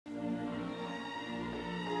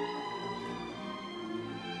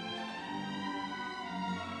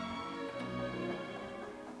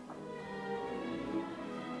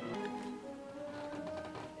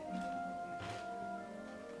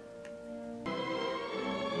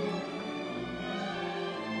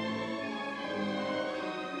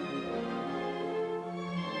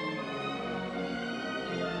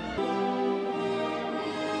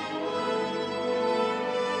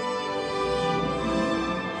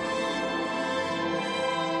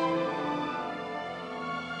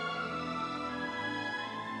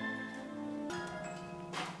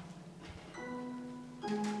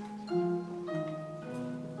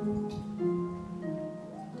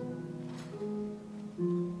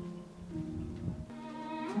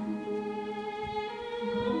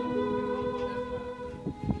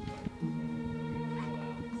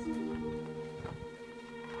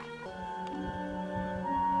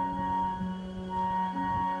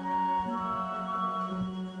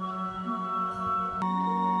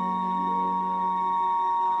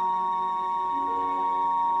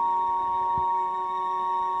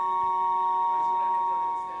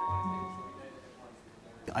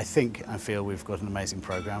I feel we've got an amazing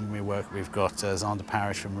programme. We've got Zander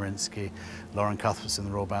Parish from Mariinsky, Lauren Cuthbert's in the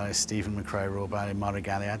Royal Ballet, Stephen McRae Royal Ballet, Mara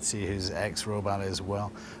Galeazzi, who's ex-Royal Ballet as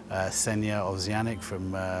well, Senya Ovzianic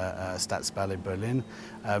from Staatsballett Berlin,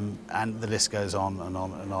 and the list goes on and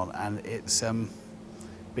on and on. And it's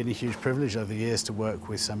been a huge privilege over the years to work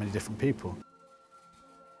with so many different people.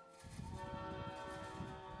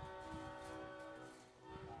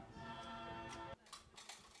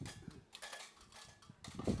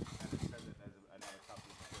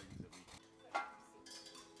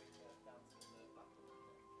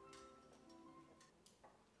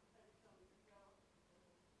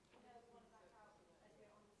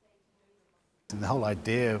 The whole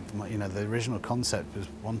idea of, the original concept was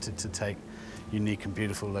wanted to take unique and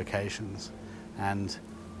beautiful locations and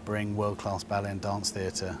bring world-class ballet and dance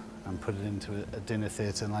theatre and put it into a dinner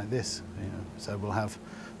theatre like this. So we'll have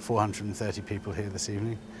 430 people here this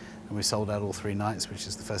evening, and we sold out all 3 nights, which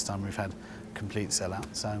is the first time we've had complete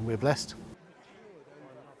sellout. So we're blessed.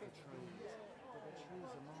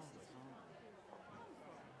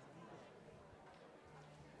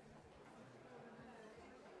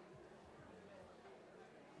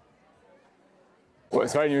 Well,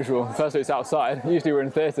 it's very unusual. Firstly, it's outside. Usually we're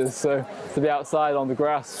in theatres, so to be outside on the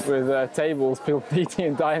grass with tables, people eating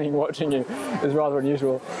and dining, watching you, is rather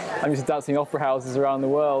unusual. I'm used to dancing in opera houses around the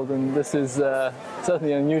world, and this is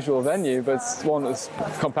certainly an unusual venue, but it's one that's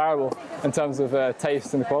comparable in terms of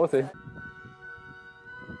taste and quality.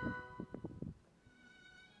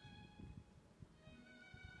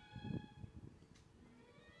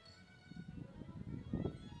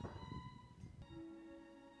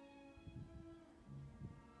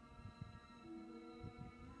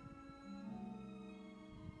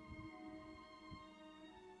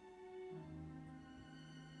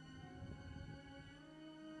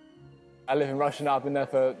 I live in Russia now. I've been there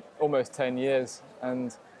for almost 10 years,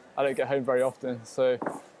 and I don't get home very often, so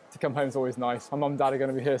to come home is always nice. My mum and dad are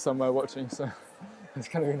going to be here somewhere watching, so it's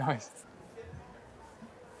going to be nice.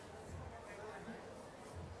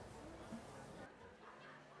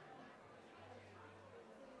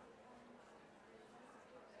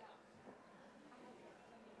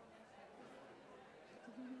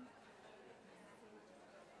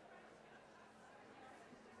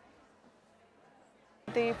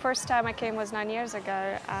 The first time I came was 9 years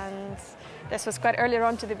ago, and this was quite earlier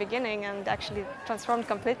on to the beginning, and actually transformed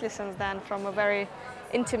completely since then, from a very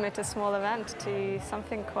intimate, a small event to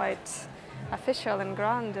something quite official and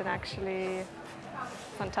grand and actually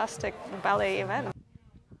fantastic ballet event.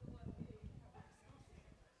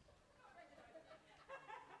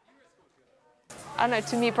 I don't know,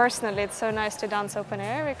 to me personally, it's so nice to dance open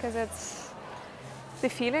air because it's the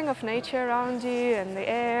feeling of nature around you and the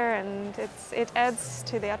air, and it adds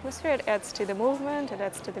to the atmosphere, it adds to the movement, it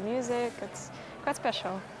adds to the music. It's quite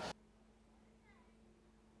special.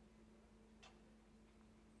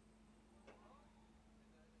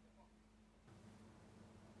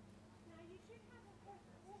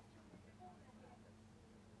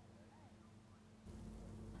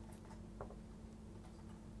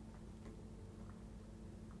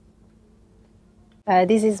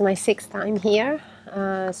 This is my 6th time here,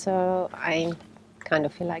 so I kind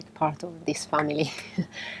of feel like part of this family.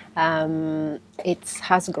 It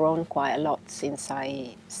has grown quite a lot since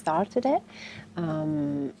I started it.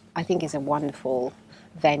 I think it's a wonderful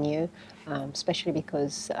venue, especially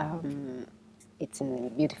because it's in a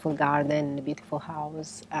beautiful garden, a beautiful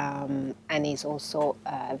house, and it's also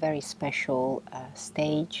a very special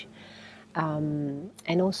stage.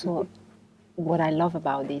 And also, what I love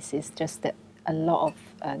about this is just that a lot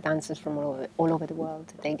of dancers from all over the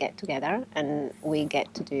world, they get together and we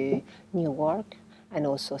get to do new work and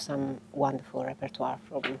also some wonderful repertoire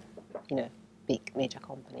from, big major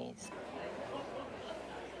companies.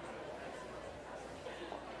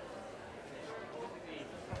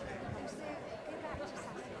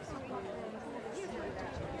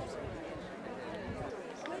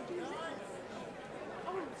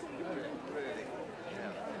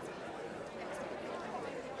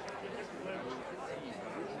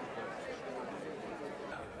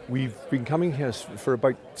 We've been coming here for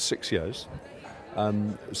about 6 years,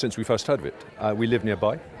 since we first heard of it. We live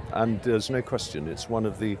nearby, and there's no question it's one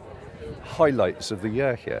of the highlights of the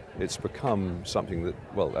year here. It's become something that,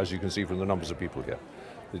 well, as you can see from the numbers of people here,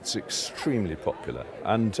 it's extremely popular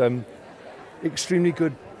and extremely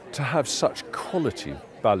good to have such quality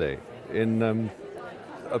ballet in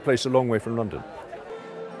a place a long way from London.